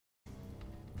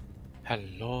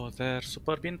Hello there,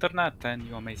 superb internet, and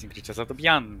you amazing creatures of the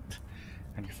beyond,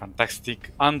 and you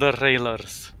fantastic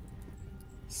underrailers.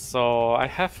 So I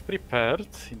have prepared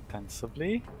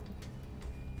intensively.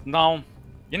 Now,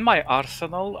 in my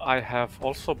arsenal, I have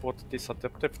also bought this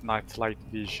adaptive nightlight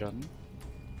vision.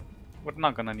 We're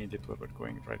not gonna need it where we're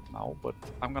going right now, but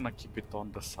I'm gonna keep it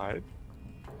on the side.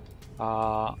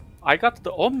 I got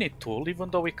the Omni tool, even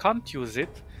though we can't use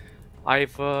it.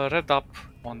 I've read up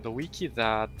on the wiki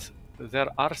that there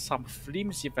are some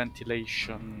flimsy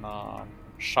ventilation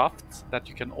shafts that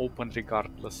you can open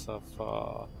regardless of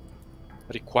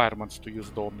requirements to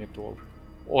use the Omni tool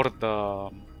or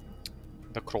the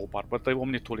crowbar, but the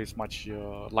Omni tool is much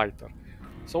lighter.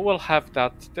 So we'll have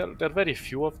that. There are very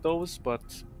few of those,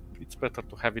 but it's better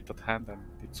to have it at hand, and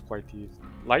it's quite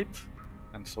light,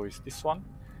 and so is this one.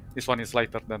 This one is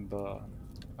lighter than the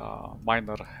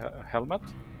miner helmet.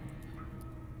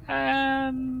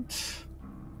 And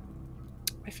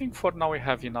I think for now we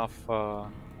have enough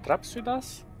traps with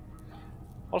us.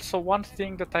 Also, one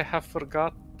thing that I have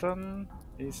forgotten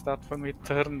is that when we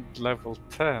turn level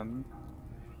 10,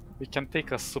 we can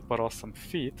take a super awesome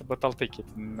feat, but I'll take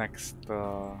it next.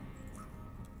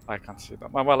 I can't see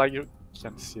them. Well, you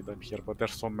can't see them here, but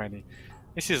there's so many.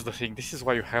 This is the thing. This is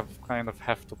why you have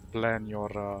to plan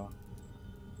your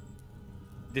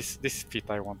this feat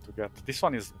I want to get. This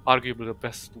one is arguably the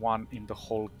best one in the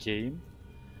whole game.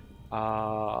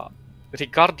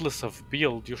 Regardless of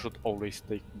build, you should always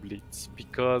take Blitz,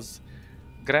 because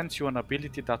grants you an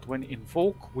ability that when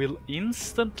invoke will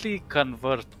instantly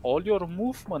convert all your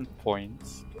movement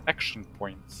points to action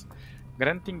points,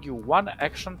 granting you 1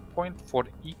 action point for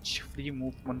each free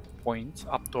movement point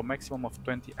up to a maximum of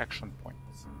 20 action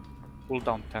points.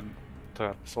 Cooldown 10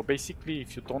 turns. So basically,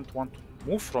 if you don't want to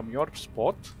move from your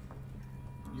spot,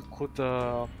 you could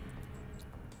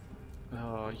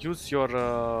use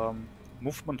your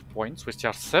movement points, which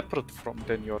are separate from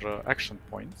then your action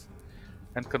points,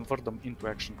 and convert them into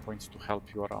action points to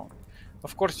help you around.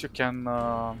 Of course, you can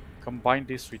combine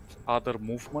this with other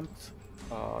movement,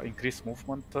 increased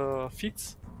movement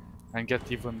feats, and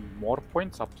get even more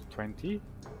points, up to 20.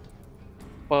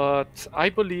 But I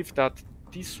believe that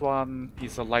this one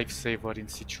is a lifesaver in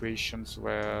situations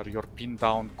where you're pinned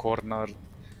down, cornered,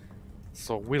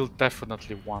 so we'll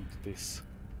definitely want this.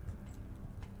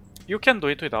 You can do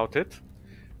it without it,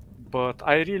 but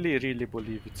I really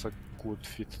believe it's a good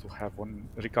fit to have on,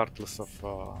 regardless of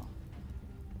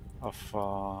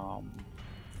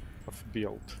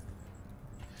build.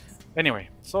 Anyway,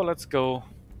 so let's go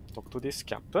talk to this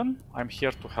captain. I'm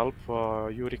here to help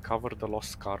you recover the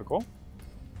lost cargo.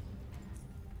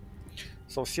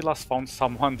 So Silas found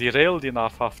someone derailed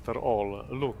enough after all.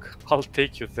 Look, I'll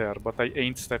take you there, but I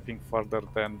ain't stepping further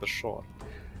than the shore.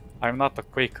 I'm not a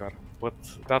Quaker, but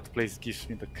that place gives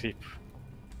me the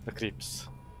creeps.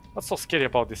 What's so scary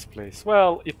about this place?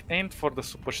 Well, it ain't for the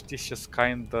superstitious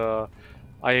kind.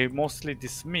 I mostly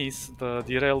dismiss the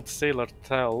derailed sailor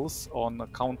tales on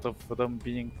account of them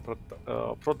being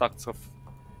products of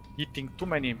eating too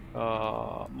many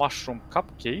mushroom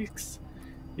cupcakes,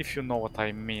 if you know what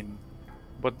I mean.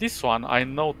 But this one I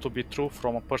know to be true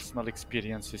from a personal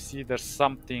experience. You see, there's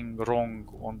something wrong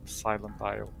on Silent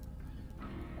Isle.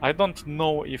 I don't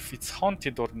know if it's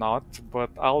haunted or not,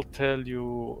 but I'll tell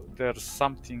you there's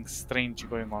something strange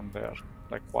going on there.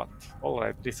 Like what?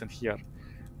 Alright, listen here.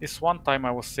 This one time I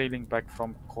was sailing back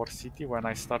from Core City when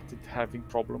I started having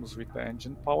problems with the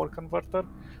engine power converter.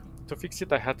 To fix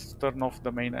it, I had to turn off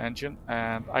the main engine,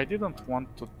 and I didn't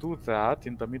want to do that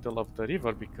in the middle of the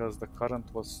river because the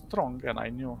current was strong and I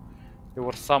knew there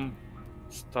were some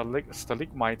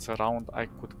stalagmites around I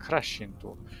could crash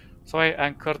into. So I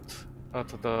anchored at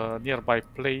the nearby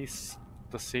place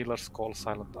the sailors call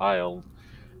Silent Isle.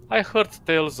 I heard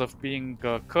tales of being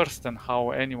cursed and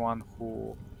how anyone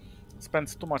who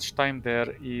spends too much time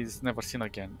there is never seen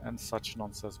again and such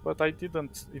nonsense, but it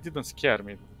didn't scare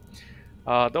me.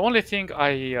 The only thing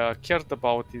I cared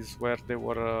about is where they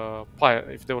were,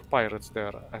 if there were pirates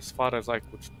there. As far as I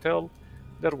could tell,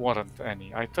 there weren't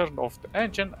any. I turned off the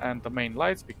engine and the main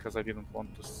lights because I didn't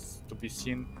want to be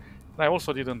seen. And I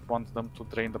also didn't want them to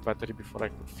drain the battery before I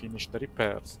could finish the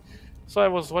repairs. So I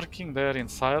was working there in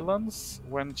silence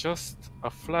when just a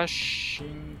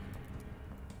flashing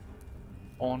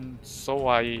on, so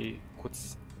I could...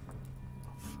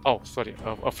 Oh, sorry,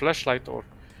 a flashlight or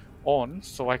on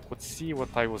so I could see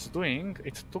what I was doing.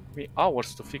 It took me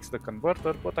hours to fix the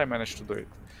converter, but I managed to do it.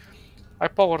 I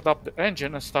powered up the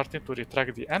engine and started to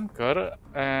retract the anchor,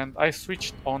 and I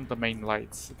switched on the main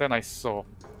lights. Then I saw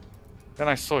Then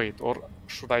I saw it, or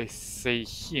should I say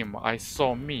him? I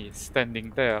saw me standing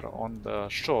there on the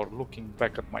shore looking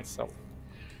back at myself.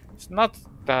 It's not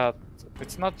that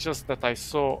it's not just that I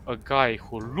saw a guy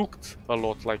who looked a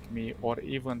lot like me, or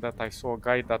even that I saw a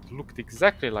guy that looked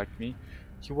exactly like me.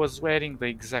 He was wearing the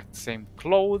exact same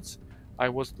clothes. I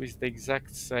was with the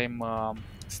exact same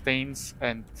stains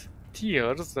and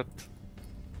tears that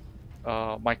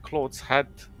my clothes had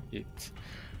it.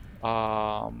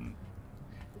 Um,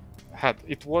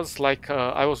 it was like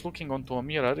I was looking onto a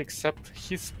mirror, except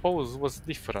his pose was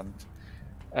different.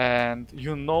 And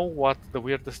you know what the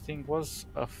weirdest thing was?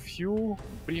 A few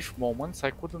brief moments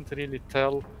I couldn't really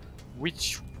tell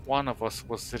which one of us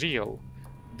was real.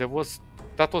 That was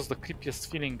the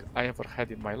creepiest feeling I ever had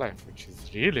in my life, which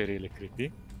is really, really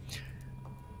creepy.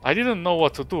 I didn't know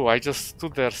what to do. I just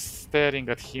stood there staring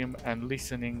at him and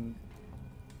listening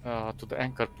to the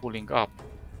anchor pulling up.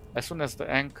 As soon as the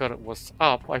anchor was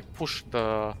up, I pushed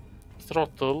the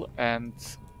throttle and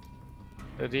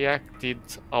reacted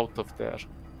out of there.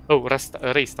 Oh,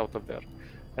 raced out of there.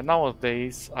 And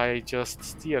nowadays, I just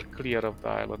steer clear of the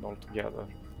island altogether.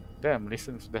 Damn,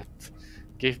 listen to that.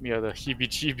 Gave me the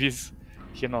heebie-jeebies.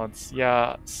 He nods.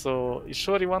 Yeah, so you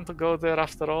sure you want to go there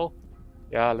after all?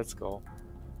 Yeah, let's go.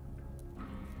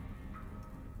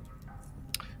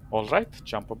 Alright,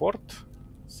 jump aboard.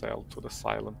 Sail to the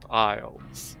Silent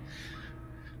Isles.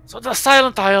 So the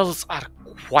Silent Isles are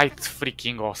quite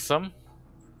freaking awesome.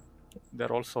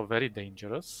 They're also very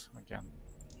dangerous. Again,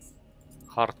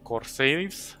 hardcore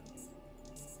saves.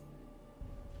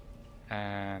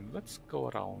 And let's go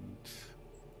around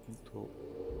into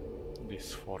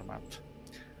this format.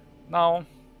 Now,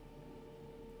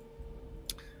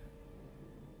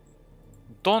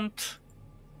 don't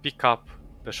pick up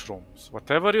the shrooms.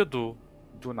 Whatever you do,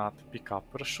 do not pick up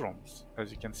the shrooms.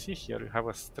 As you can see here, you have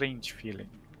a strange feeling.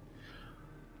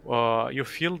 You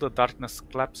feel the darkness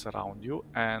collapse around you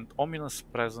and ominous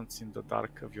presence in the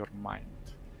dark of your mind.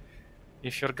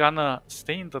 If you're gonna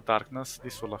stay in the darkness,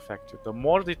 this will affect you. The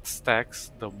more it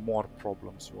stacks, the more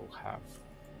problems you will have.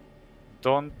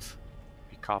 Don't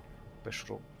pick up the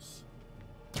shrooms.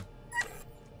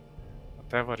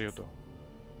 Whatever you do.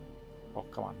 Oh,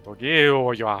 come on, doggy.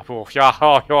 Oh, yeah. Oh, yeah.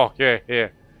 Oh, yeah. Yeah.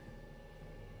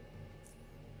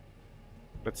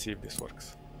 Let's see if this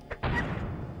works.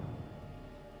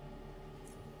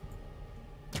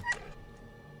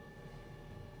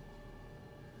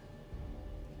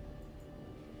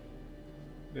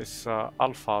 These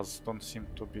alphas don't seem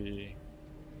to be...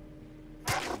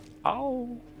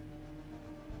 Ow!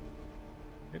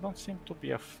 They don't seem to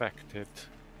be affected.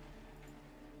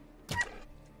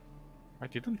 I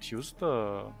didn't use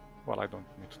the... Well, I don't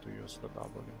need to use the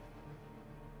W.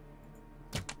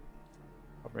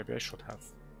 Or maybe I should have.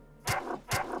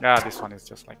 Yeah, this one is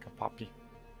just like a puppy.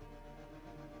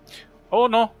 Oh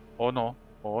no! Oh no!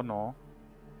 Oh no!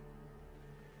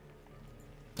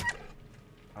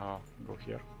 Go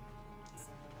here.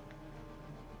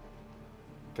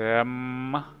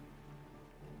 Damn! Oh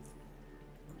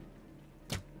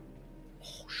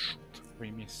shoot! We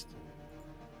missed.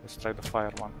 Let's try the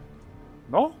fire one.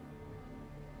 No?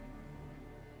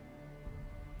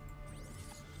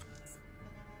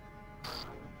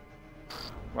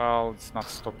 Well, it's not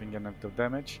stopping any of the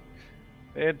damage.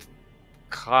 It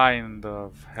kind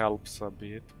of helps a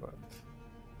bit, but...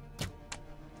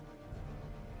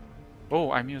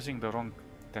 Oh, I'm using the wrong...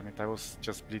 Damn it, I was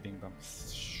just bleeding them.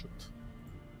 Shoot.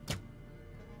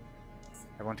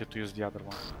 I wanted to use the other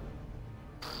one.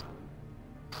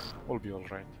 Will be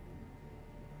alright.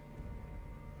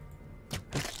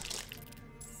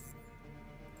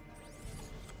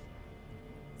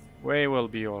 We will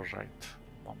be alright.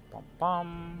 Pum pum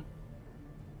pum.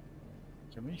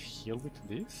 Can we heal with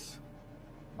this?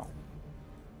 No.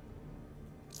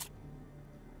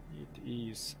 It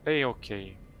is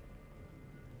a-okay.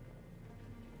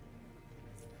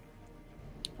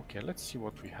 Okay, let's see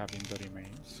what we have in the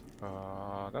remains.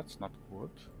 That's not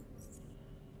good.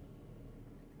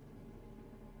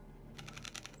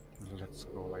 Let's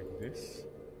go like this.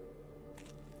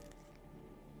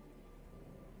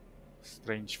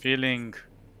 Strange feeling.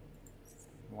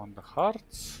 We want the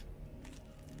hearts.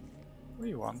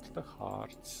 We want the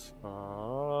hearts.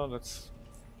 The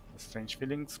strange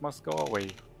feelings must go away.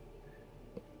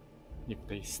 If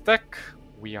they stack,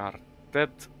 we are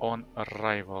dead on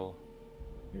arrival.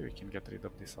 Maybe we can get rid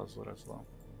of this azure as well.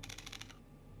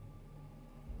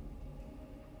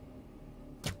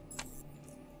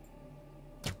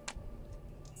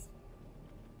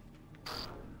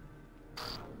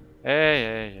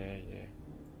 Hey.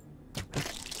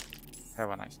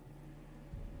 Have a nice day.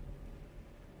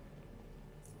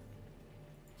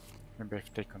 Maybe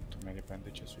I've taken too many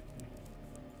bandages with me.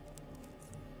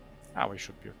 Ah, we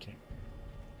should be okay.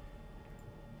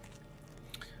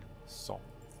 So,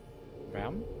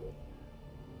 bam.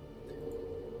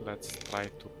 Let's try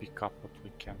to pick up what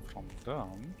we can from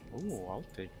them. Ooh, I'll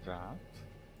take that.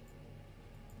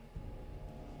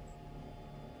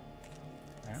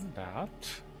 And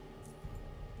that.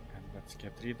 And let's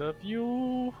get rid of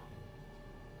you.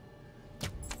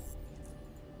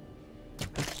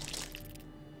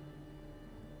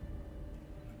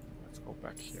 Let's go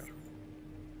back here.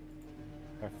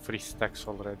 I have 3 stacks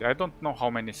already. I don't know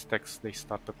how many stacks they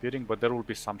start appearing, but there will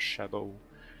be some shadow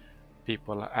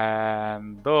people,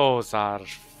 and those are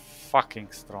fucking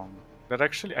strong. They're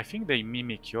actually, I think they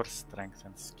mimic your strength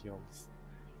and skills.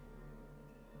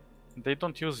 They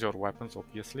don't use your weapons,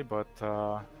 obviously, but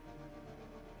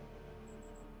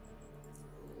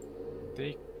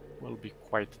they will be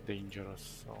quite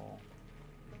dangerous, so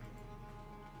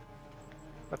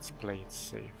let's play it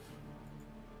safe.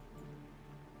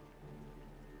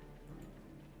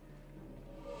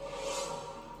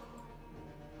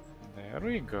 There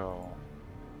we go.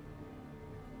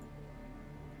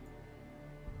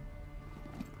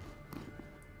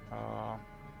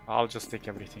 I'll just take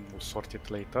everything, we'll sort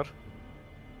it later.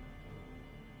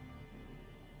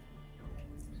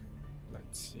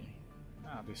 Let's see.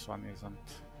 Ah, this one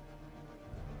isn't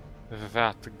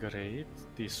that great.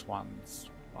 These ones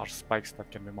are spikes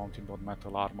that can be mounted on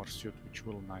metal armor suit, which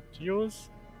we'll not use.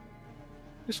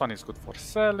 This one is good for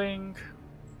selling.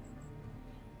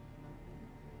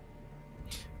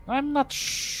 I'm not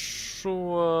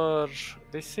sure.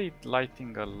 They say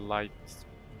lighting a light,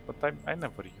 but I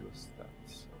never use that.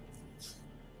 So it's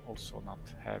also not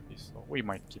heavy, so we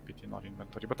might keep it in our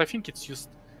inventory. But I think it's used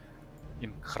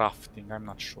in crafting, I'm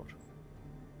not sure.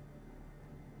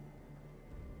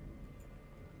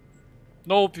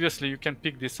 No, obviously you can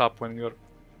pick this up when you're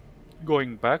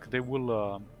going back. They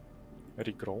will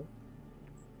regrow.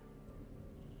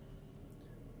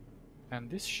 And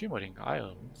these shimmering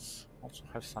isles also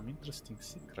have some interesting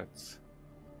secrets.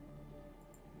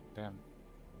 Damn.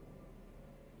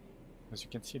 As you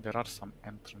can see, there are some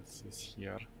entrances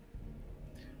here.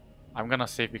 I'm gonna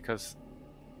save because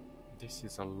this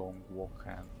is a long walk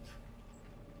and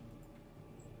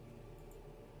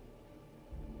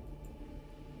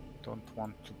don't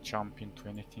want to jump into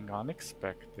anything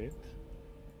unexpected.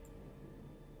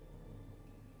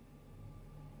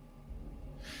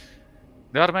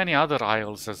 There are many other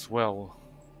isles as well,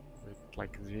 with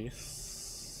like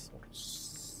this or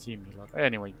similar.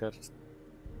 Anyway, they're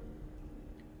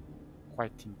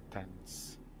quite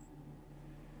intense.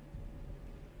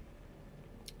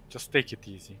 Just take it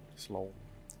easy, slow.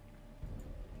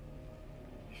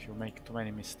 If you make too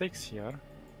many mistakes here,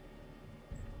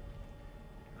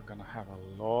 you're gonna have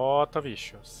a lot of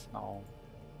issues. Now,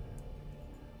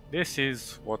 this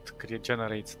is what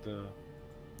generates the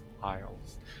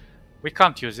isles. We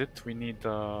can't use it, we need,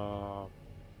 I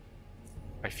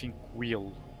think,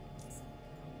 wheel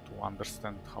to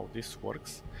understand how this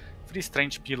works. 3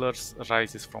 strange pillars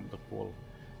rises from the pool.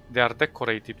 They are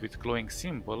decorated with glowing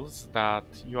symbols that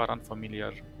you are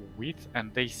unfamiliar with,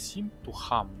 and they seem to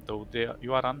hum, though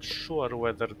you are unsure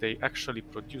whether they actually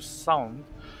produce sound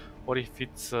or if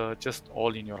it's just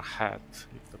all in your head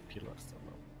with the pillars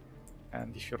alone.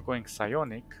 And if you're going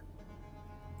psionic,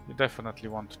 you definitely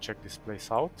want to check this place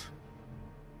out,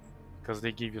 because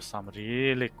they give you some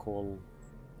really cool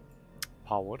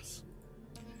powers,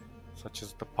 such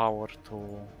as the power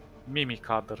to mimic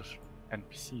other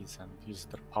NPCs and use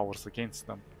their powers against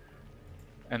them.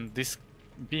 And these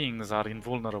beings are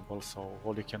invulnerable, so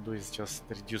all you can do is just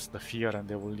reduce the fear and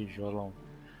they will leave you alone.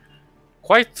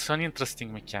 Quite an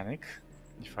interesting mechanic,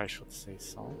 if I should say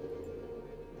so.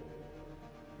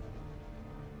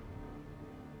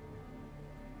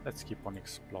 Let's keep on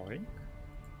exploring.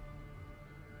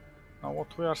 Now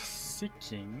what we are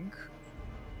seeking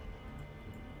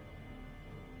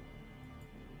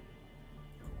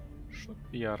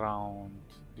should be around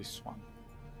this one.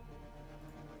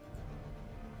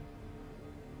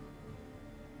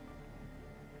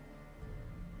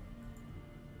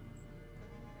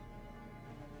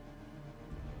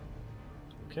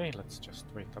 Okay, let's just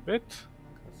wait a bit,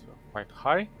 because we're quite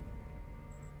high.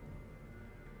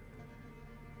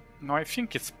 No, I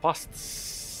think it's past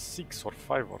 6 or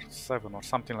 5 or 7 or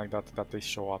something like that that they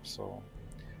show up, so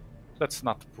let's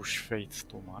not push fate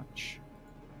too much.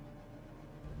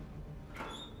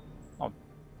 Oh,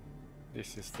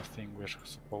 this is the thing we're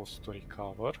supposed to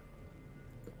recover.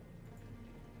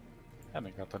 And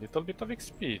we got a little bit of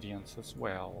experience as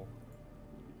well.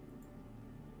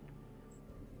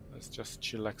 Let's just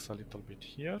chillax a little bit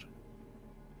here.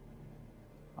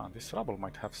 Ah, this rubble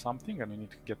might have something, and we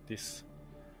need to get this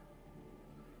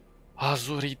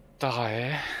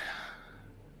Azuritae.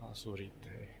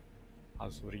 Azurite.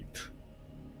 Azurit.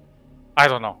 I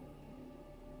don't know.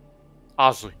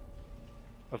 Azui.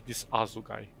 Of this Azu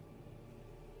guy.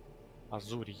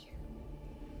 Azuri.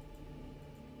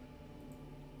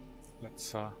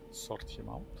 Let's sort him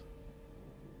out.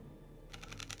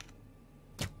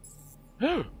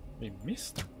 We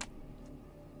missed.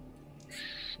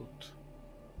 Shoot.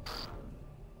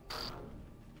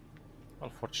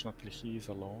 Well, fortunately he is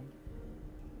alone.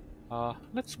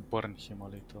 Let's burn him a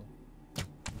little.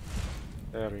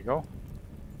 There we go.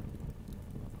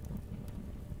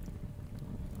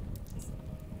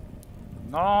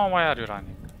 No, why are you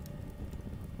running?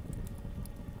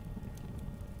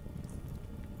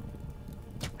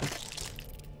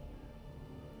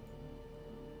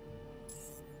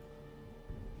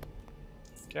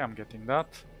 Okay, I'm getting that.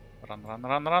 Run, run,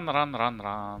 run, run, run, run,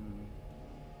 run.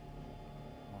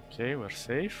 Okay, we're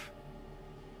safe.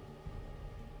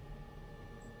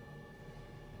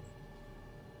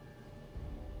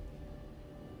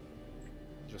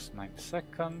 Just 9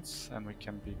 seconds and we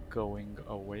can be going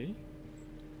away.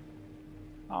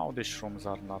 Now these shrooms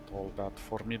are not all that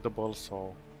formidable,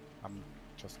 so I'm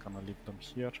just gonna leave them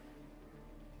here.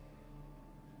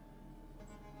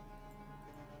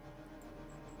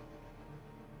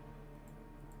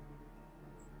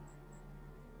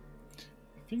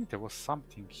 I think there was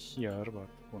something here, but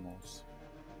who knows.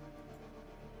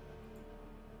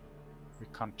 We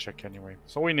can't check anyway,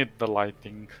 so we need the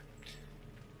lighting.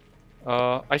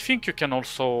 I think you can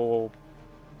also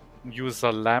use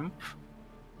a lamp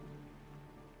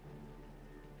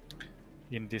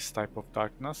in this type of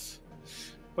darkness,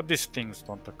 but these things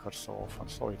don't occur so often,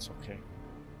 so it's okay.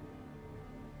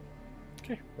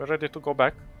 Okay, we're ready to go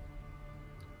back.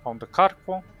 Found the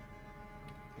cargo.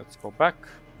 Let's go back.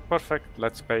 Perfect,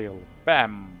 let's bail.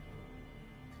 Bam!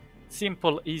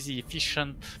 Simple, easy,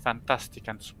 efficient, fantastic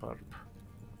and superb.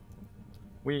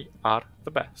 We are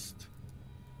the best.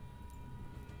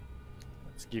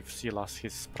 Let's give Silas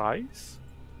his prize.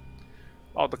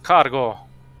 Oh, the cargo!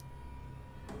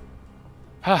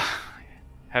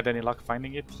 Had any luck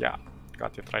finding it? Yeah,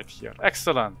 got it right here.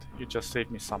 Excellent! You just saved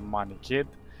me some money, kid.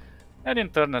 And in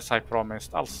turn, as I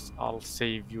promised, I'll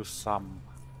save you some.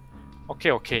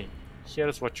 Okay.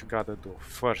 Here's what you gotta do.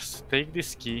 First, take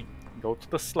this key, go to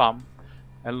the slum,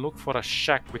 and look for a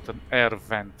shack with an air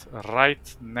vent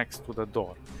right next to the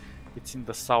door. It's in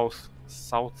the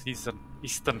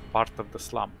southeastern part of the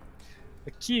slum.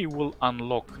 The key will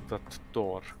unlock that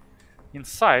door.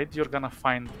 Inside, you're gonna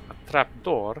find a trap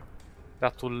door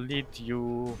that will lead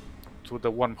you to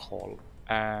the wormhole,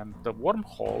 and the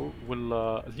wormhole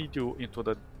will lead you into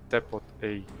the depot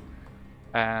A.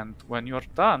 And when you're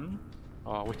done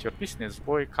with your business,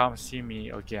 boy, come see me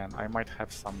again. I might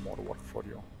have some more work for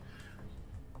you.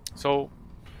 So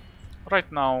right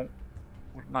now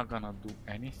we're not gonna do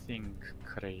anything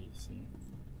crazy.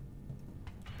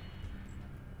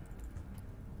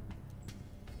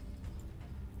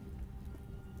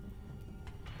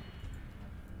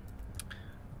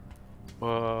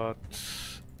 But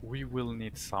we will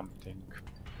need something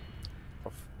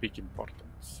of big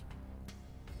importance.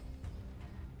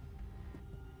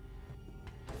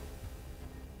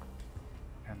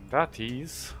 And that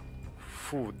is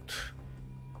food.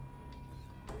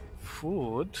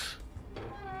 Food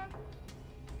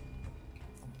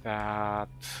that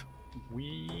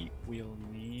we will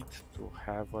need to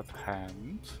have at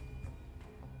hand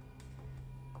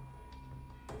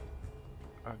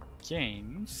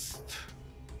against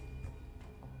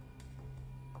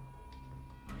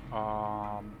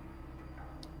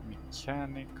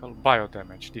mechanical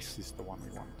biodamage. This is the one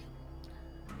we want,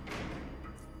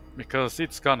 because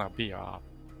it's gonna be a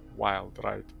wild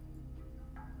ride.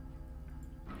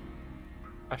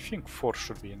 I think 4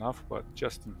 should be enough, but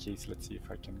just in case, let's see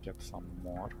if I can get some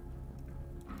more.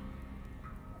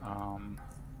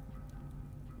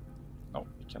 No,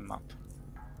 we cannot.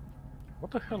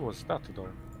 What the hell was that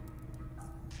though?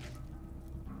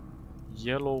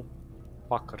 Yellow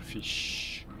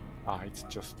packerfish. Ah, it's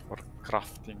just for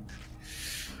crafting.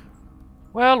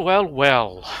 Well.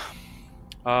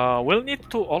 We'll need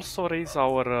to also raise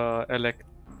our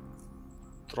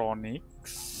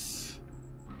electronics,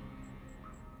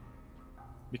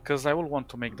 because I will want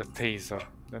to make the taser.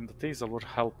 Then the taser will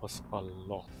help us a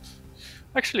lot.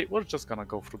 Actually, we're just gonna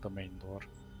go through the main door,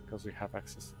 because we have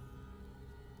access.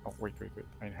 Oh, wait.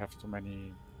 I have too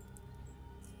many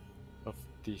of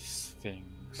these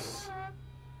things.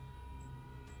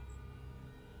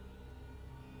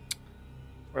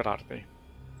 Where are they?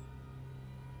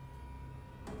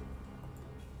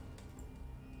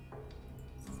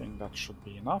 that should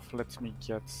be enough. Let me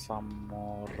get some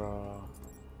more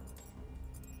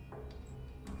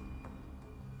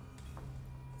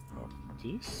of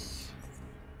this,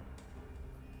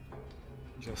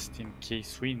 just in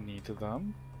case we need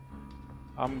them.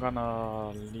 I'm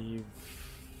gonna leave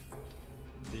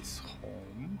this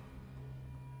home.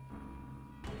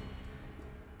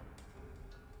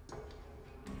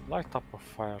 Light up a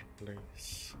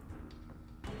fireplace.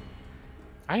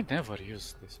 I never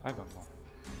use this, I don't know.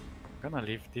 I'm gonna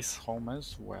leave this home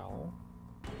as well.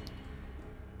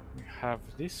 We have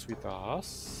this with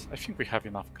us. I think we have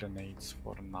enough grenades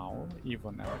for now,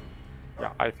 even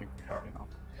yeah, I think we have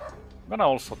enough. I'm gonna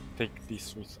also take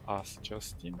this with us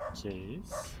just in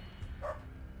case.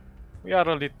 We are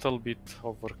a little bit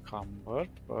overcumbered,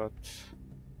 but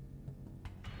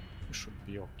we should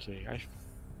be okay. I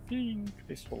think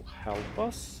this will help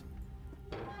us.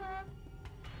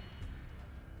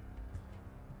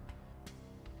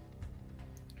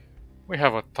 We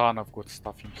have a ton of good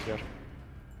stuff in here.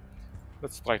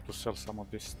 Let's try to sell some of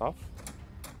this stuff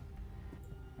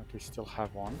that we still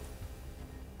have on.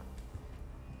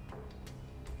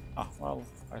 Ah, well,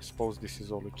 I suppose this is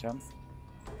all we can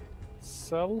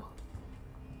sell.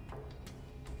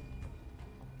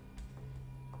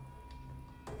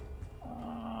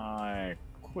 I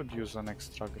could use an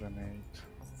extra grenade.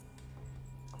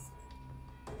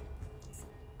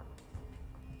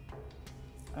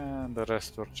 And the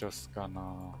rest we're just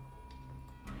gonna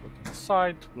put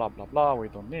inside, blah blah blah, we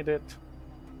don't need it.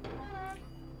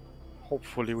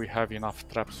 Hopefully we have enough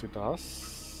traps with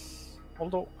us.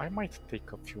 Although I might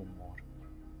take a few more.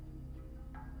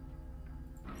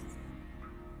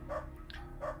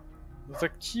 The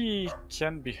key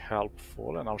can be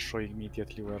helpful, and I'll show you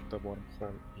immediately where the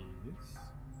wormhole is.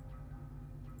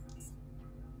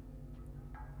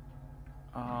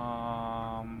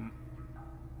 I'm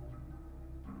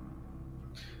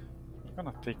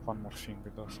gonna take one more thing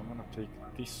with us. I'm gonna take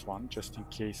this one just in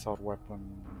case our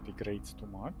weapon degrades too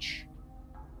much.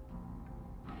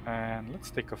 And let's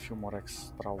take a few more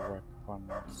extra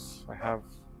weapons. I have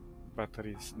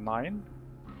batteries 9.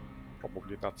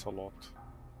 Probably that's a lot.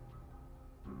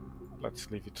 Let's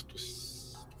leave it to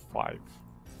 5.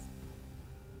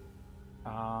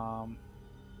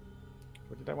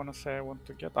 What did I want to say I want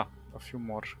to get? Ah, a few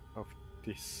more of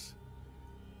this.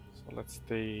 So let's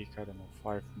take, I don't know,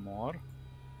 5 more.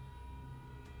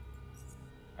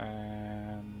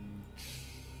 And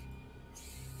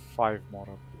 5 more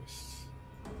of this.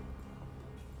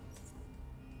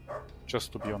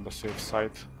 Just to be on the safe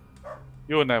side.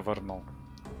 You never know.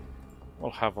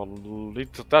 We'll have a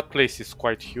little... That place is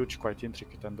quite huge, quite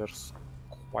intricate, and there's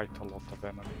quite a lot of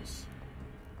enemies.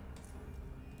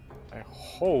 I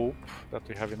hope that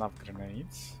we have enough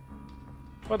grenades.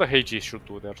 But the Heiji should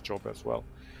do their job as well.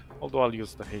 Although I'll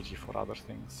use the Heiji for other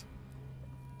things.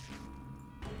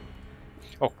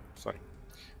 Oh, sorry.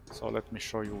 So let me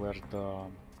show you where the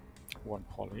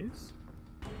wormhole is.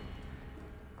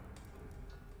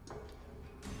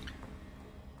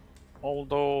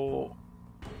 Although...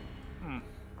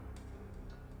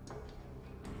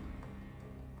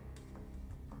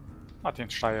 Not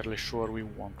entirely sure we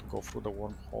want to go through the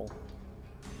wormhole.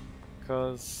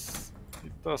 Because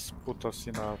it does put us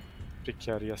in a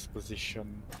precarious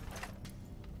position.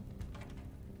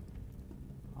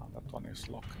 Ah, that one is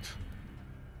locked.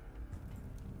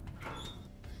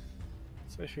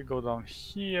 So if you go down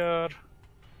here...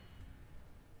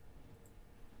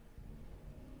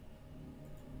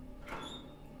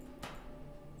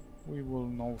 we will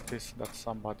notice that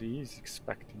somebody is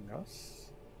expecting us.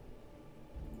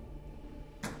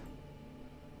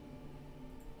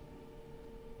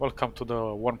 Welcome to the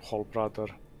wormhole, brother.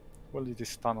 Where did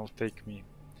this tunnel take me?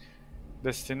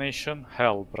 Destination?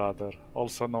 Hell, brother.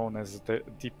 Also known as the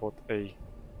Depot A.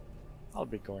 I'll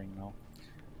be going now.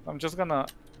 I'm just gonna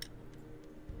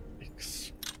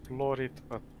explore it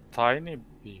a tiny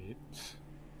bit.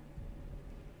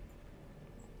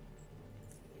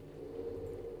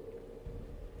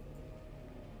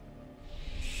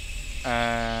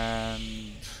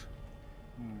 And...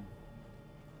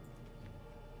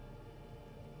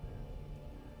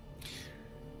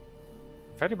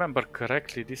 if I remember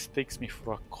correctly, this takes me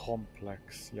through a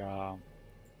complex, yeah.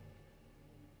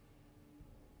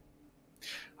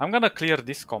 I'm gonna clear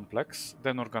this complex,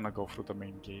 then we're gonna go through the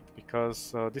main gate,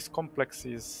 because this complex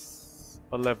is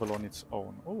a level on its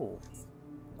own. Oh,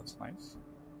 that's nice.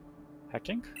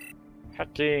 Hacking?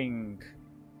 Hacking!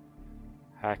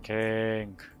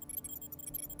 Hacking!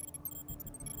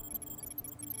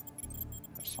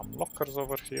 There's some lockers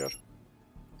over here.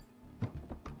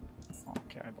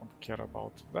 Okay, I don't care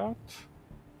about that.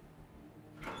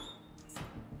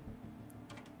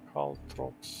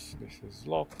 Caltrops, this is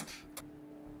locked.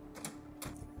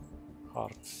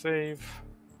 Hard save.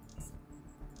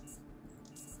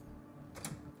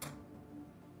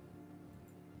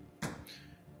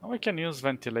 Now we can use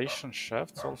ventilation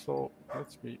shafts. Also,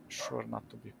 let's be sure not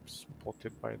to be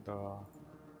spotted by the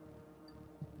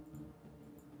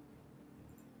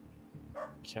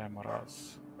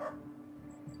cameras.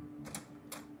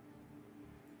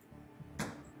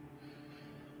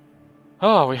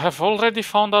 Oh, we have already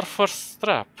found our first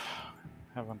trap,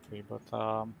 haven't we?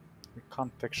 But we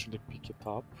can't actually pick it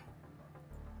up.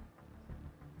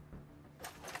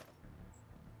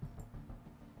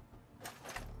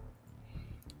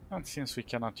 And since we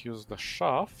cannot use the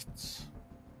shafts,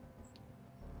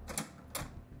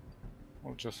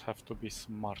 we'll just have to be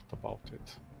smart about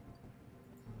it.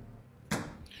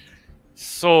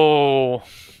 So,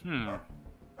 I'm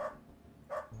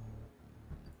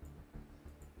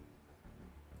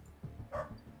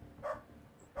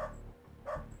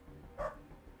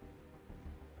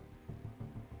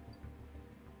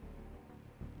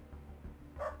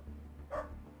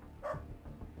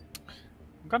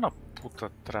gonna put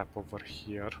a trap over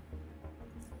here.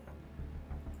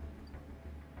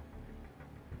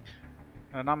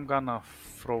 And I'm gonna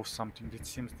throw something. It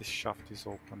seems this shaft is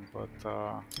open, but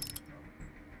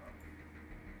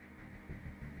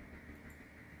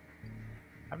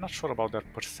I'm not sure about their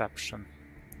perception.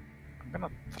 I'm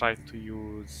gonna try to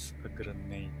use a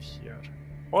grenade here.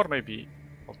 Or maybe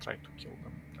I'll try to kill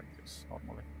them like this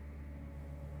normally.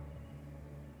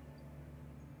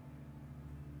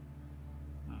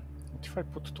 What if I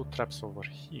put two traps over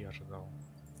here though?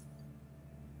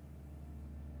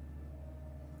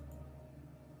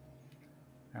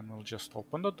 And we'll just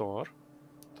open the door,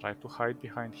 try to hide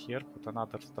behind here, put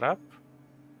another trap,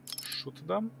 shoot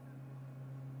them.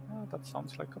 That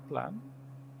sounds like a plan.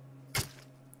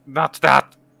 Not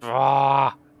that!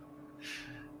 Ah,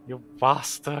 you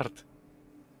bastard!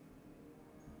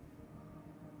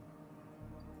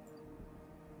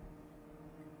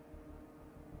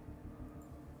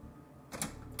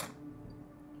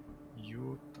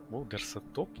 Oh, there's a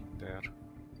dog in there.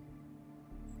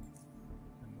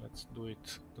 And let's do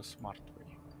it the smart way.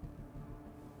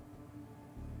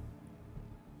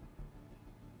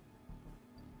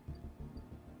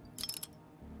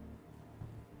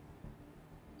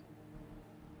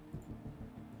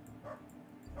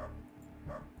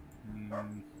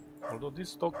 Although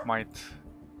this dog might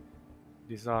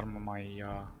disarm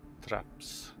my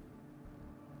traps.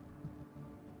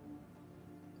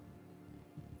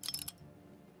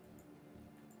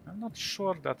 I'm not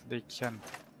sure that they can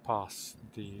pass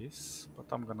this, but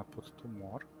I'm gonna put two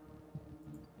more.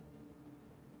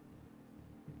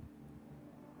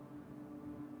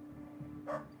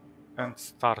 And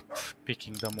start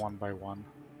picking them one by one.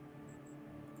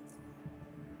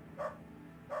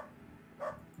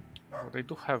 Well, they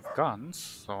do have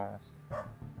guns, so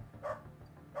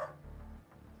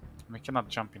we cannot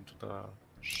jump into the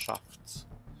shafts.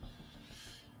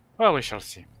 Well, we shall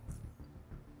see.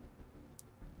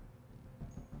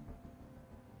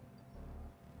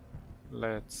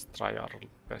 Let's try our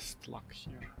best luck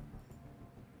here.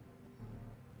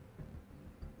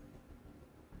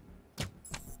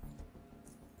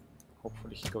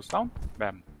 Hopefully he goes down.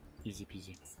 Bam. Easy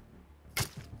peasy.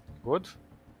 Good.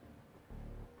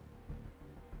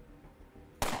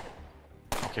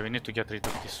 Okay, we need to get rid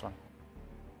of this one.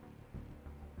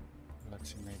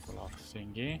 Let's enable our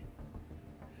thingy.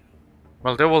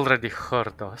 Well, they already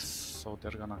heard us, so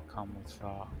they're gonna come with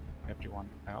everyone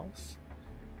else.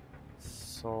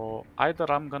 So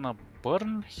either I'm gonna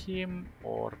burn him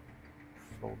or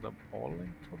throw them all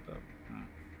into the...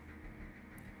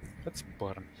 Let's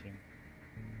burn him.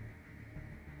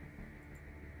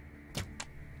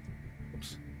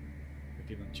 Oops, I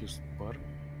didn't use burn.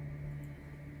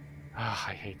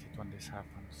 I hate it when this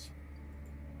happens.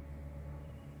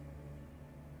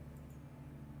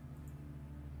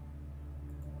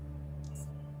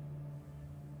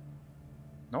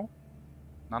 No?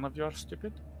 None of you are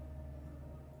stupid?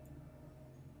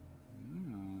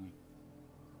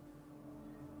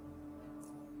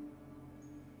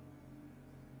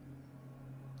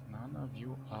 None of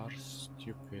you are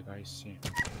stupid, I see.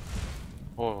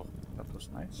 Oh, that was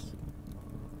nice.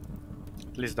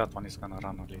 At least that one is gonna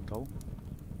run a little.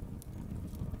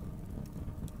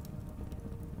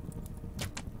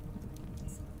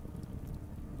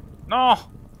 No!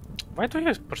 Why do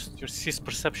you your his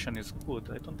perception is good?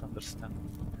 I don't understand.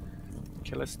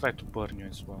 Okay, let's try to burn you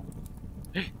as well.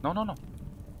 Hey, no, no, no.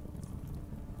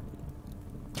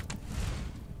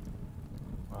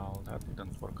 Well, that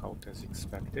didn't work out as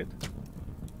expected.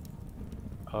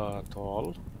 At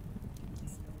all.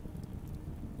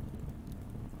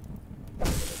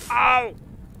 Ow!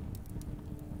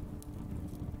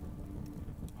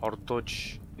 Our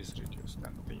dodge is reduced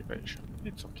and the evasion.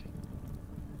 It's okay.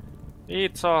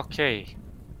 It's okay.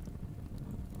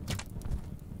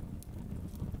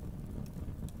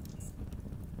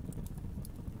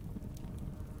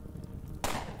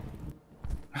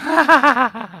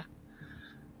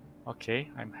 Okay,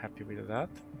 I'm happy with that.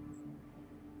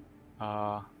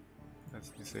 Let's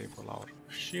disable our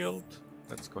shield.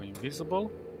 Let's go invisible.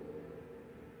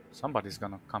 Somebody's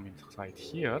gonna come inside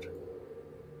here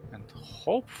and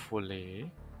hopefully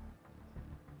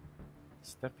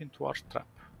step into our trap.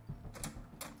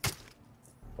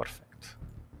 Perfect.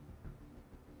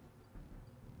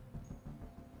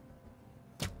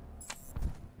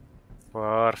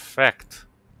 Perfect.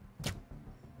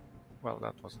 Well,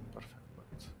 that wasn't perfect,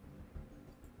 but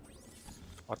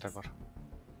whatever.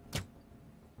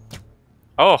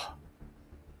 Oh!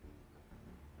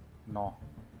 No,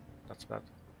 that's bad.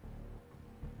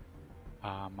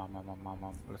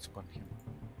 Let's burn him.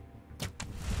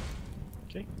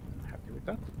 Okay, I'm happy with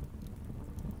that.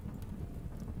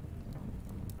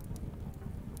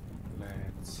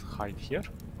 Let's hide here.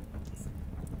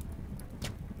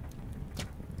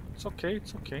 It's okay,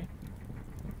 it's okay.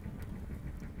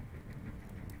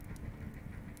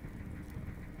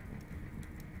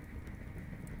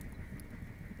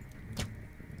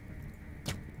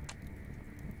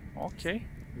 Okay,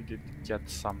 we did get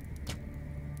some.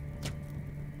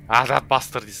 Ah, that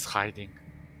bastard is hiding.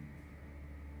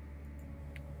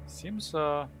 Seems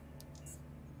can't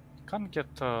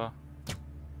get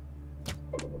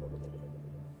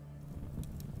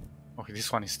okay,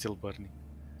 this one is still burning.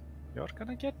 You're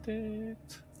gonna get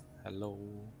it. Hello.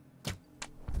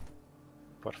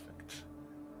 Perfect.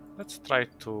 Let's try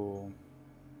to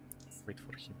wait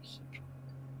for him here.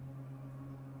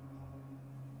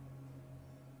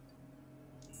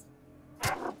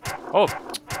 Oh,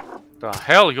 the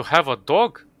hell, you have a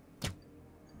dog?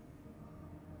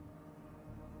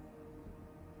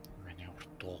 And your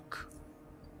dog.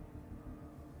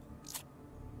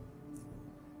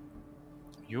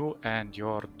 You and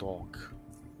your dog.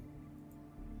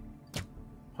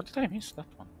 How did I miss that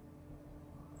one?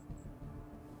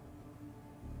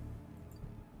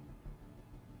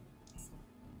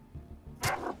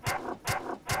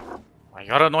 Oh,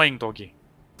 you're annoying, doggy.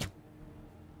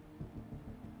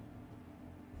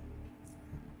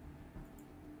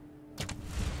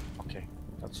 Okay,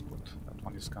 that's good. That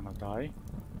one is gonna die.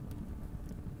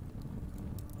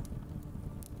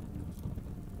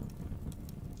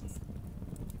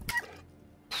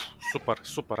 Super,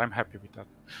 super, I'm happy with that.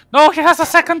 No, he has a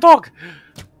second dog!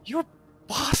 You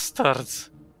bastards!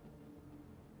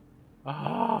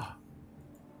 Ah.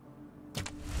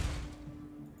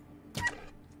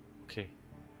 Okay.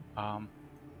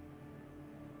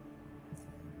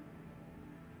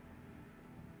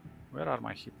 Where are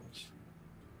my hippos?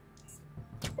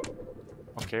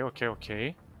 Okay, okay,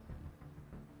 okay.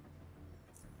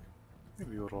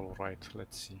 Maybe you're all right.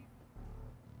 Let's see.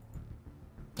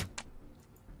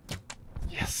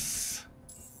 Yes!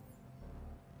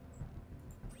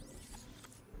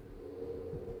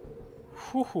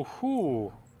 Hoo hoo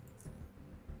hoo!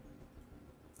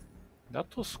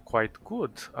 That was quite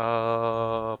good.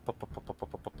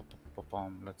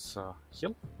 Let's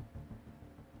heal.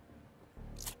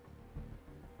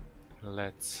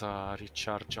 Let's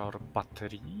recharge our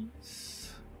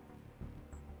batteries.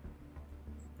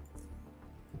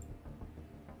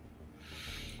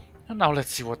 And now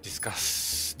let's see what these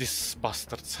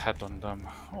bastards had on them.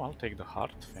 Oh, I'll take the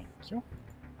heart, thank you.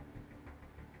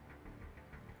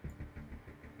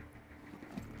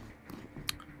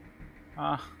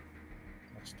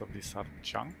 Most of these are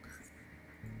junk.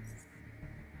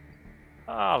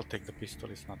 I'll take the pistol,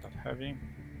 it's not that heavy.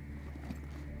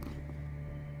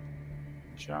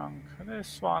 Junk.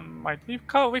 This one might be.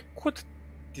 We could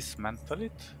dismantle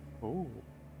it. Ooh.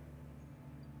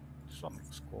 This one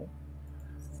looks cool.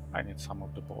 I need some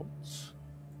of the bolts.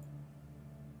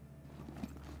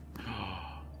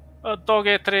 A dog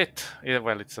ate it! Yeah,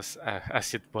 well, it's a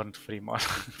acid burnt free mod.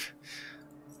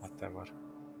 Whatever.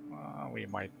 We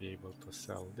might be able to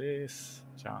sell this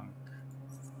junk.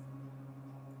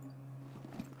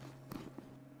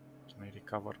 Can we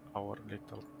recover our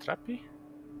little trappy?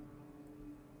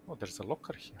 Oh, there's a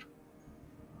locker here.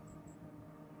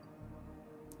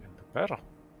 And the barrel.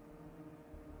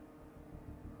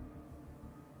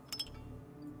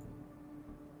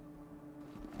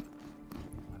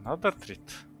 Another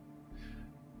treat.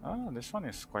 This one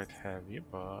is quite heavy,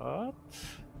 but...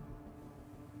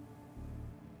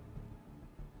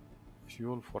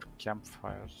 Fuel for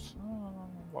campfires.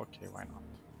 Okay, why not?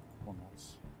 Who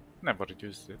knows? Never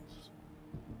used it.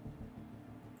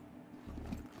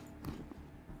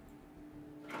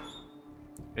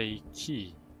 A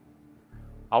key.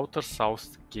 Outer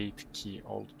south gate key,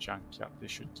 old junkyard. They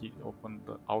should open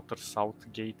the outer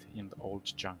south gate in the old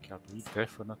junkyard. We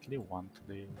definitely want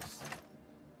this.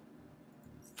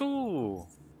 2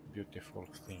 beautiful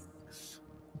things.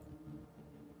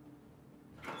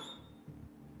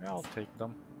 Yeah, I'll take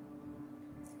them.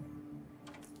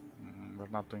 We're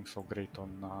not doing so great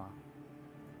on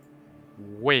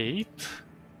weight.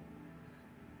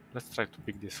 Let's try to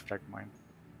pick this frag mine.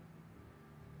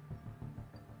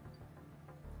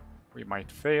 We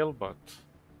might fail, but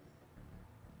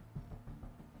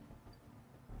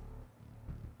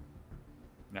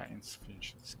yeah,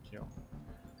 insufficient skill.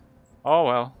 Oh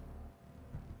well,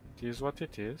 it is what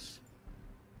it is.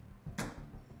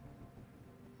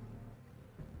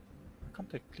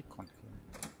 Can't I click on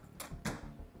here?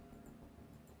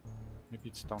 Maybe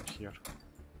it's down here.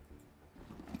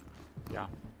 Yeah.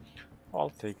 I'll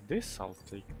take this, I'll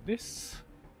take this.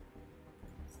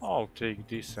 I'll take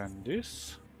this and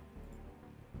this.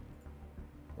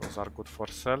 Those are good for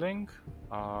selling.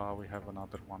 We have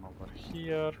another one over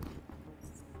here.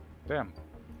 Damn.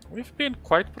 We've been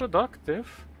quite productive.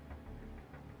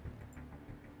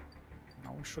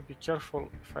 Now we should be careful.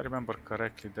 If I remember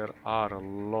correctly, there are a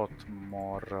lot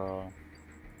more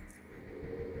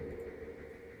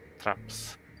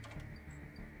traps.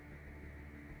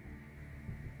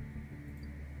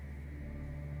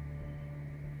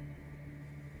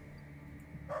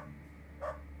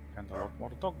 And a lot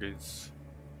more doggies.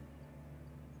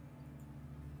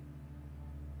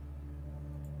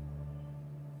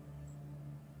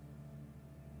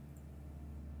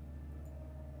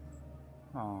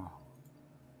 Oh.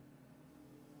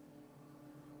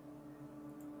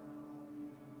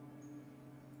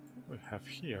 What do we have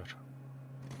here?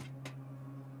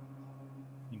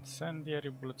 Incendiary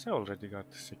bullets. I already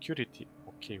got security.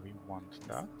 Okay, we want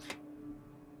that.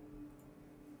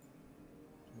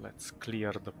 Let's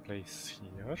clear the place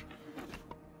here.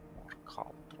 More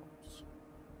caltrops.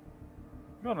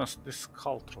 To be honest, these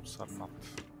caltrops are not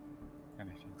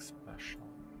anything special.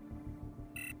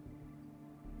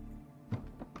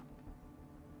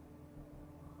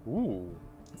 Ooh.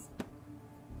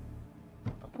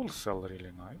 That will sell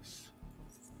really nice.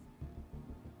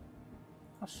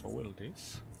 So will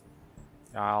this.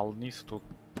 Yeah, I'll need to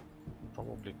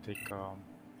probably take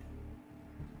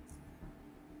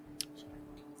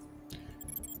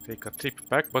a trip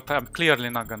back, but I'm clearly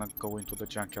not gonna go into the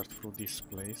junkyard through this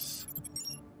place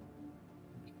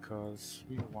because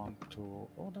we want to.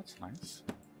 Oh, that's nice.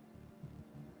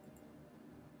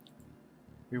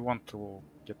 We want to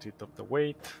get rid of the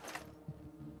weight.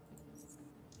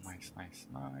 Nice, nice,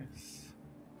 nice.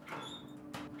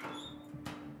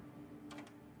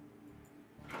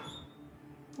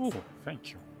 Oh,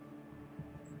 thank you.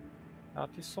 That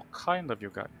is so kind of you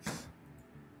guys.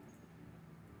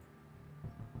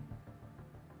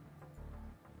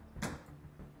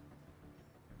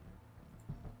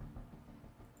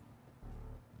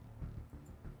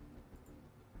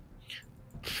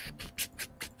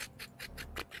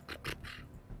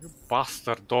 You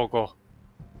bastard doggo.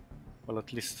 Well,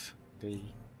 at least they...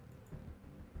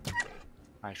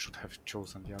 I should have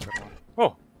chosen the other one.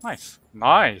 Oh, nice.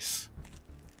 Nice!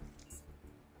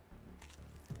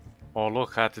 Oh,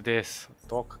 look at this.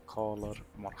 Dog collar,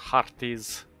 more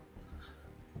hearties.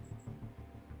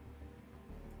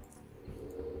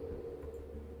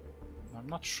 I'm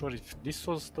not sure if this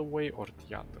was the way or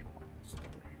the other one was the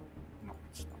way. No,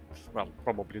 it's not. Well,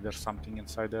 probably there's something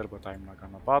inside there, but I'm not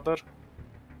gonna bother.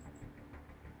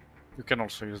 You can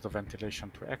also use the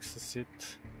ventilation to access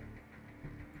it.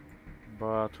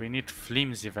 But we need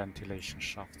flimsy ventilation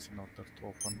shafts in order to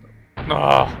open them.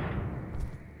 No!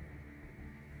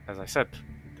 As I said,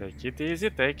 take it easy,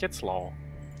 take it slow.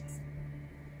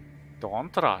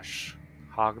 Don't rush.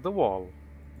 Hug the wall.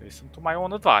 Listen to my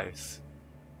own advice.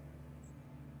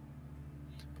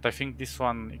 But I think this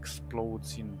one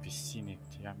explodes in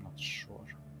vicinity, I'm not sure.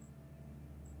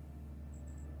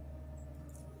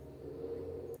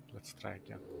 Let's try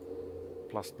again.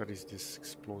 Plus there is this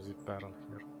explosive barrel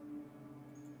here.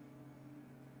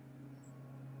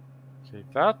 Okay,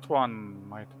 that one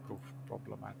might prove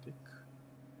problematic.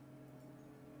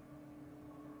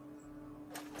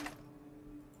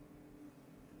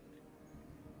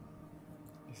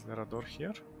 Is there a door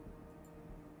here?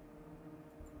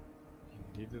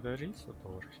 Indeed there is a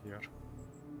door here.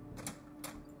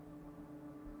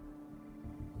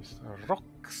 These are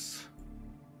rocks.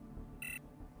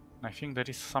 I think there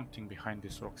is something behind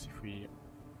these rocks if we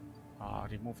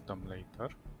remove them later.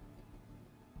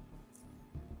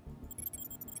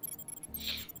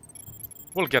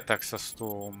 We'll get access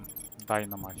to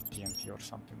dynamite TNT or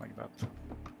something like that.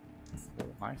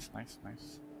 Oh, nice, nice,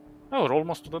 nice. Oh, we're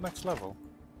almost to the next level.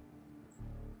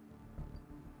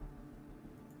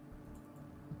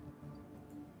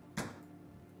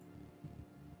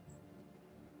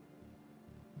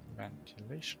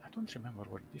 Ventilation. I don't remember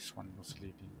where this one was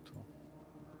leading to.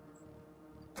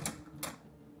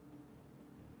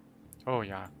 Oh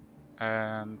yeah,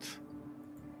 and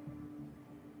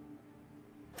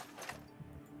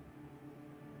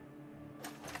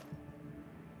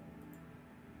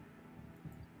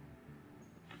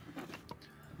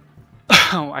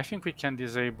I think we can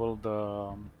disable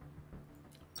the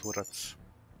turrets.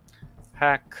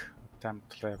 Hack,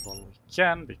 attempt level we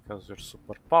can because we're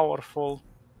super powerful.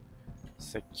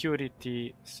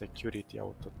 Security, security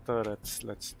auto turrets,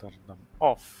 let's turn them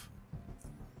off.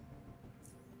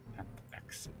 And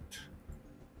exit.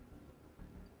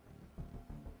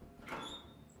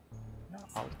 Yeah,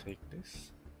 I'll take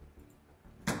this.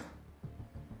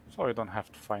 So we don't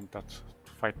have to fight that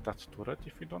turret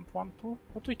if we don't want to,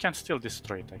 but we can still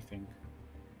destroy it, I think.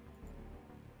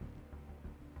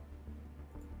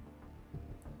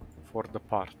 For the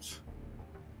parts.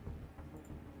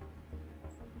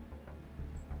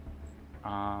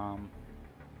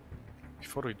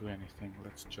 Before we do anything,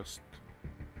 let's just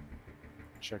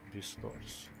check these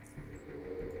doors.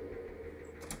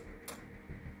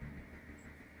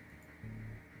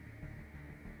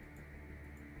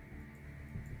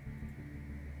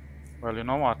 Well, you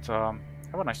know what? Have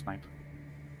a nice night.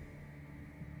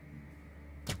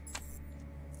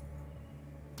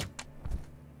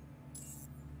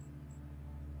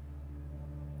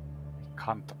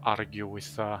 Can't argue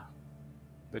with the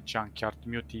junkyard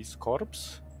Muti's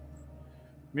corpse.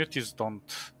 Muties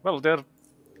don't... Well, they're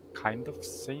kind of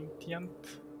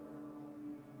sentient.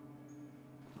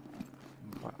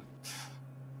 But...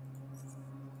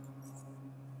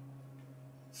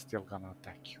 still gonna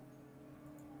attack you.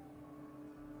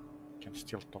 You can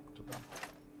still talk to them.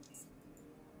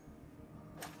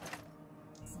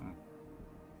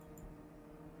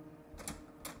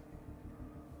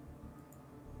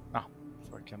 Ah,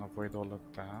 so I can avoid all of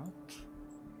that.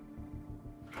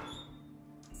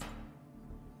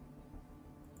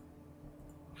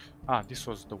 Ah, this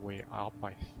was the way up,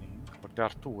 I think. Or there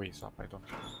are two ways up, I don't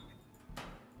know.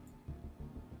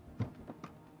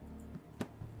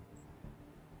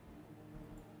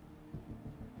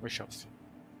 We shall see.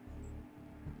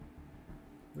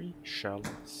 We shall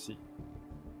see.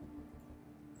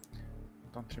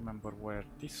 Don't remember where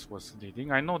this was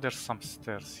leading. I know there's some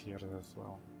stairs here as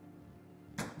well.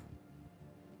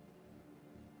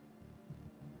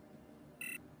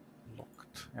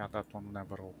 Locked. Yeah, that one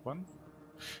never opened.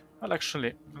 Well,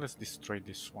 actually, let's destroy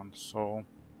this one. So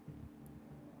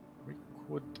we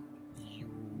could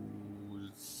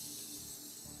use...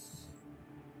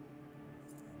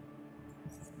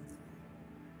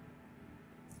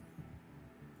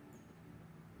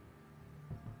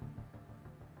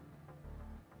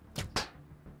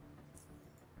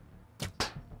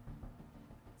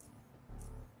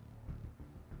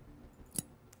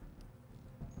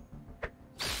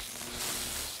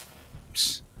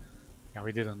 Yeah,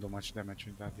 we didn't do much damage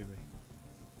with that, did we?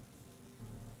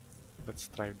 Let's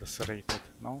try the serrated.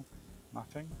 No?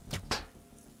 Nothing?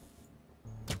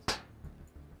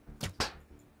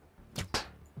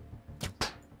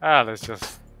 Ah, let's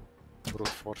just brute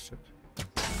force it.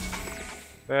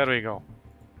 There we go.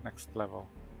 Next level.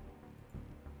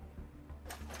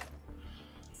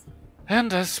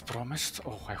 And as promised...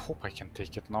 Oh, I hope I can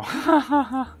take it now.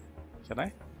 Can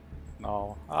I?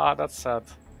 No. Ah, that's sad.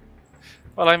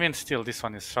 Well, I mean, still, this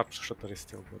one is sharpshooter is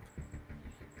still good.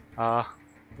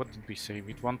 What did we say?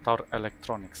 We want our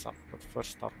electronics up, but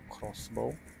first our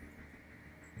crossbow.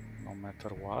 No matter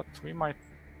what, we might...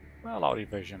 Well, our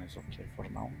evasion is okay for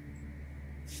now.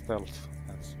 Stealth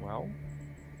as well.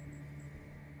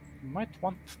 We might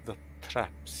want the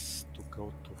traps to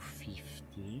go to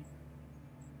 50.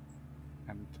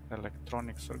 And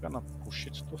electronics, we're gonna push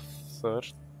it to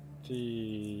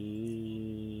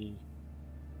 35.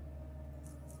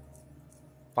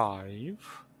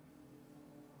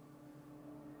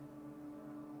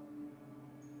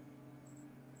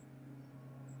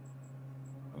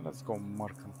 Let's go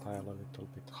mercantile a little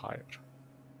bit higher.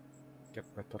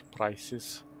 Get better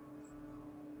prices.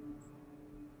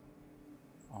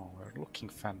 Oh, we're looking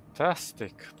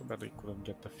fantastic. Too bad we couldn't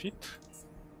get the fit.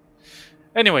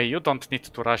 Anyway, you don't need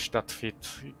to rush that fit.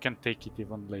 You can take it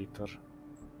even later.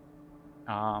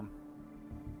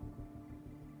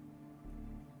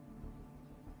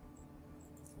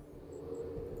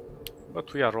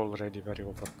 But we are already very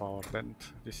overpowered, and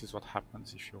this is what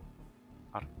happens if you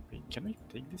Wait, can we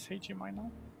take this HMI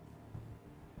now?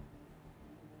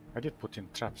 I did put in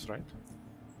traps, right?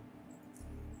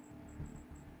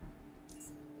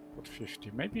 Put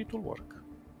 50. Maybe it will work.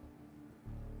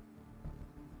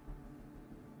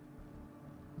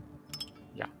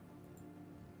 Yeah.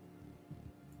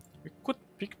 We could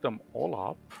pick them all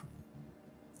up.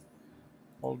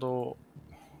 Although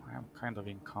I am kind of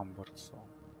encumbered, so...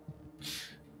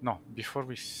 No, before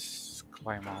we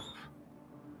climb up...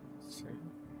 Say...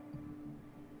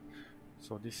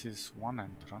 So this is one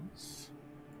entrance.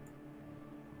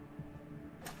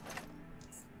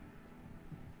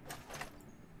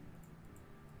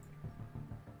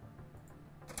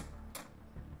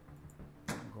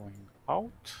 Going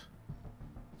out.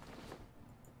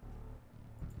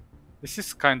 This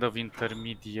is kind of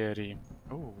intermediary.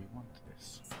 Oh, we want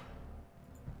this.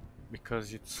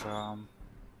 Because it's not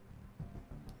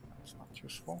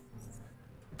useful.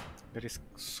 There is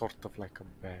sort of like a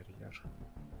barrier.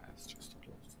 Let's just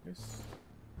close this.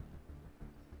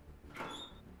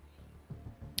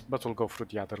 But we'll go through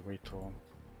the other way to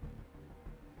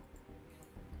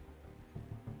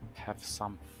have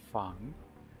some fun.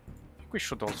 I think we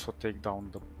should also take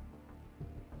down the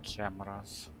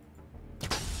cameras.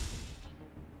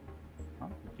 Huh?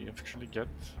 Did we actually get...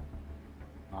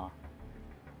 Nah.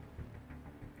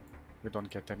 We don't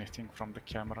get anything from the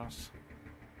cameras.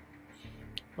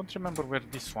 Don't remember where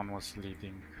this one was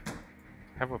leading.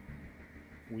 I have a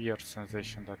weird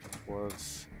sensation that it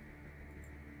was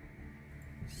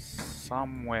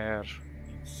somewhere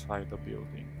inside the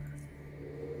building.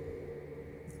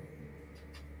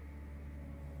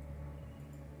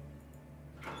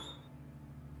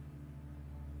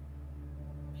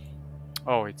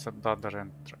 Oh, it's at the other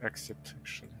exit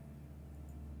actually.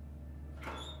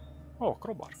 Oh,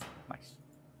 crowbar. Nice.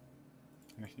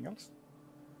 Anything else?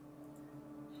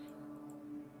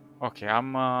 Okay,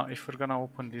 if we're gonna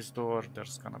open this door,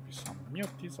 there's gonna be some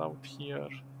muties out here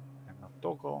and a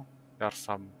doggo. There are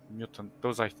some mutant.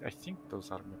 Those I think those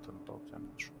are mutant dogs. I'm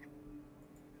not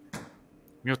sure.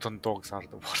 Mutant dogs are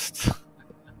the worst.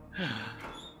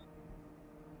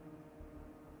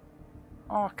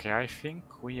 Okay, I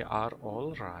think we are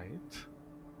all right.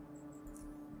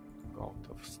 Go out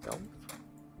of stealth.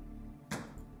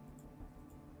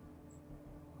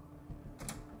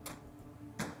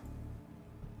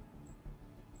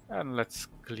 And let's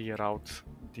clear out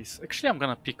this. Actually, I'm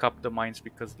gonna pick up the mines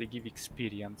because they give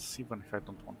experience, even if I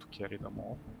don't want to carry them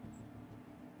all.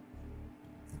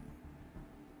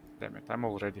 Damn it, I'm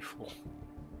already full.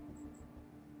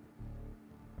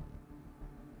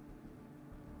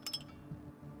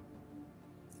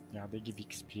 Yeah, they give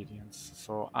experience.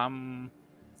 So I'm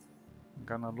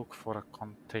gonna look for a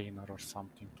container or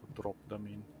something to drop them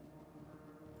in.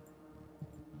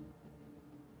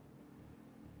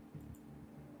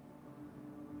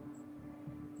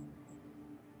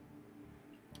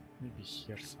 Maybe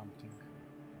here something.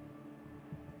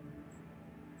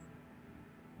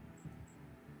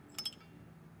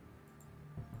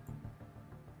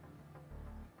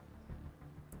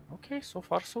 Okay, so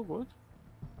far so good.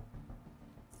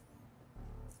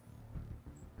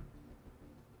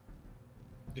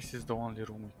 This is the only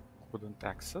room we couldn't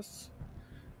access.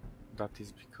 That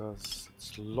is because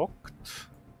it's locked.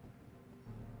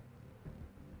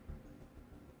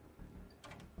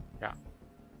 Yeah.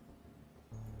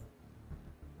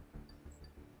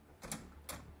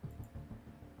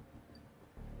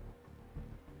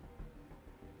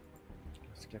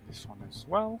 Let's get this one as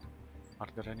well. Are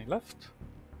there any left?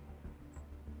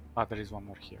 Ah, there is one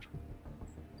more here.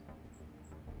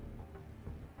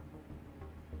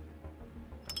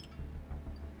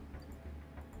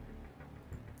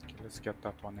 Okay, let's get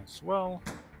that one as well.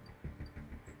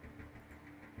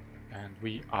 And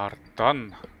we are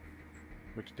done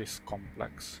with this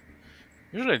complex.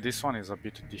 Usually this one is a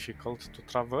bit difficult to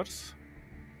traverse,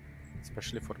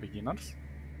 especially for beginners.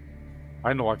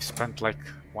 I know I've spent like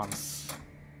once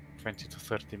 20 to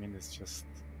 30 minutes just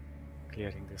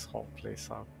clearing this whole place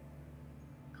out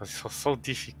because it was so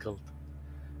difficult.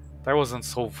 I wasn't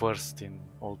so versed in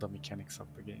all the mechanics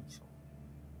of the game, so.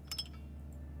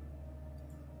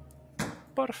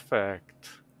 Perfect.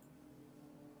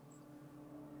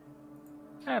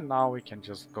 And now we can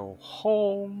just go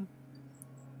home,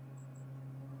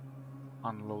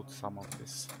 unload some of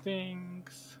these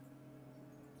things,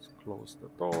 let's close the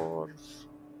doors.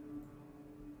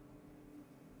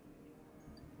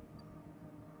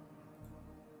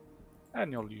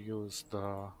 And you'll use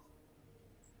the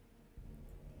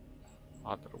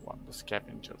other one, the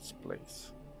scavenger's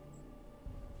place,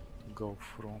 to go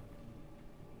through.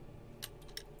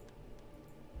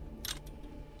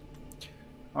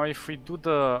 Now if we do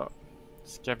the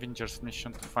scavenger's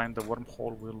mission to find the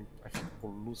wormhole, I think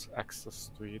we'll lose access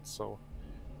to it, so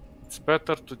it's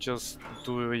better to just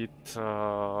do it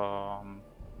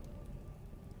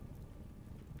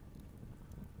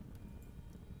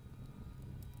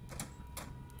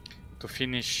to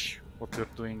finish what we're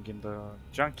doing in the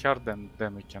junkyard, and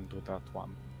then we can do that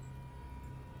one.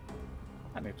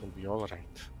 And it will be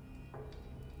alright.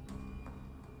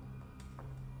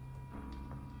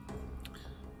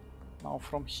 Now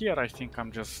from here I think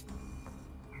I'm just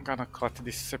gonna cut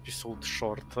this episode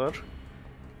shorter.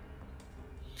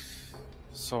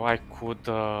 So I could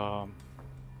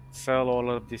sell all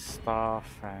of this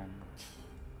stuff and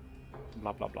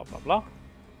blah blah blah blah blah.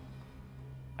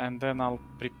 And then I'll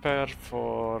prepare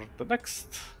for the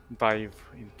next dive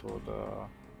into the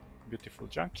beautiful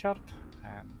junkyard,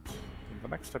 and in the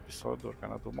next episode we're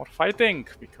gonna do more fighting,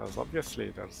 because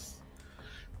obviously there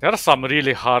are some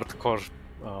really hardcore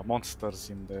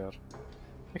monsters in there.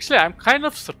 Actually, I'm kind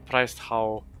of surprised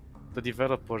how the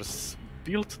developers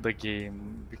built the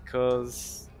game,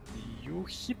 because you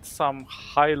hit some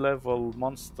high level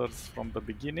monsters from the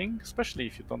beginning, especially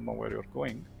if you don't know where you're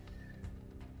going.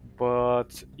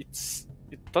 But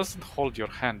it doesn't hold your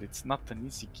hand. It's not an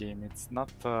easy game. It's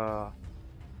not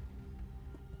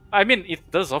I mean, it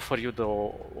does offer you the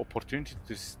opportunity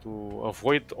to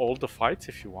avoid all the fights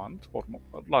if you want, or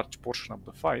a large portion of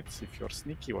the fights if you're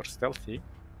sneaky or stealthy,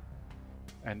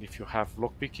 and if you have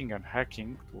lockpicking and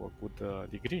hacking to a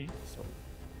good degree. So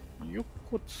you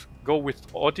could go with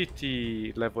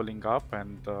oddity leveling up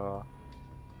and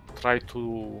try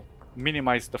to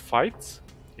minimize the fights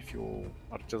if you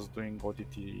are just doing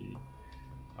oddity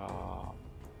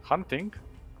hunting.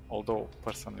 Although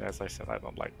personally, as I said, I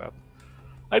don't like that.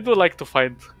 I do like to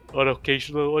find an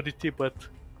occasional oddity, but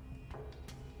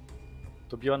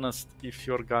to be honest, if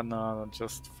you're gonna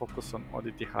just focus on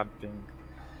oddity hunting,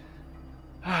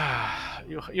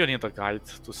 you need a guide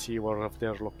to see where of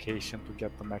their location to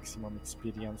get the maximum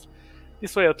experience.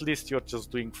 This way at least you're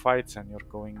just doing fights and you're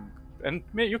going, and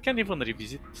you can even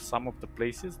revisit some of the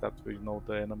places that we know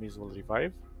the enemies will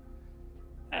revive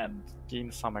and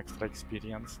gain some extra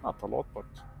experience. Not a lot, but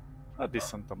a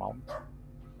decent amount.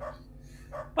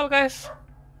 Well guys,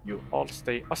 you all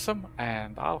stay awesome,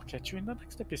 and I'll catch you in the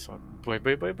next episode. Bye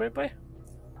bye bye bye bye.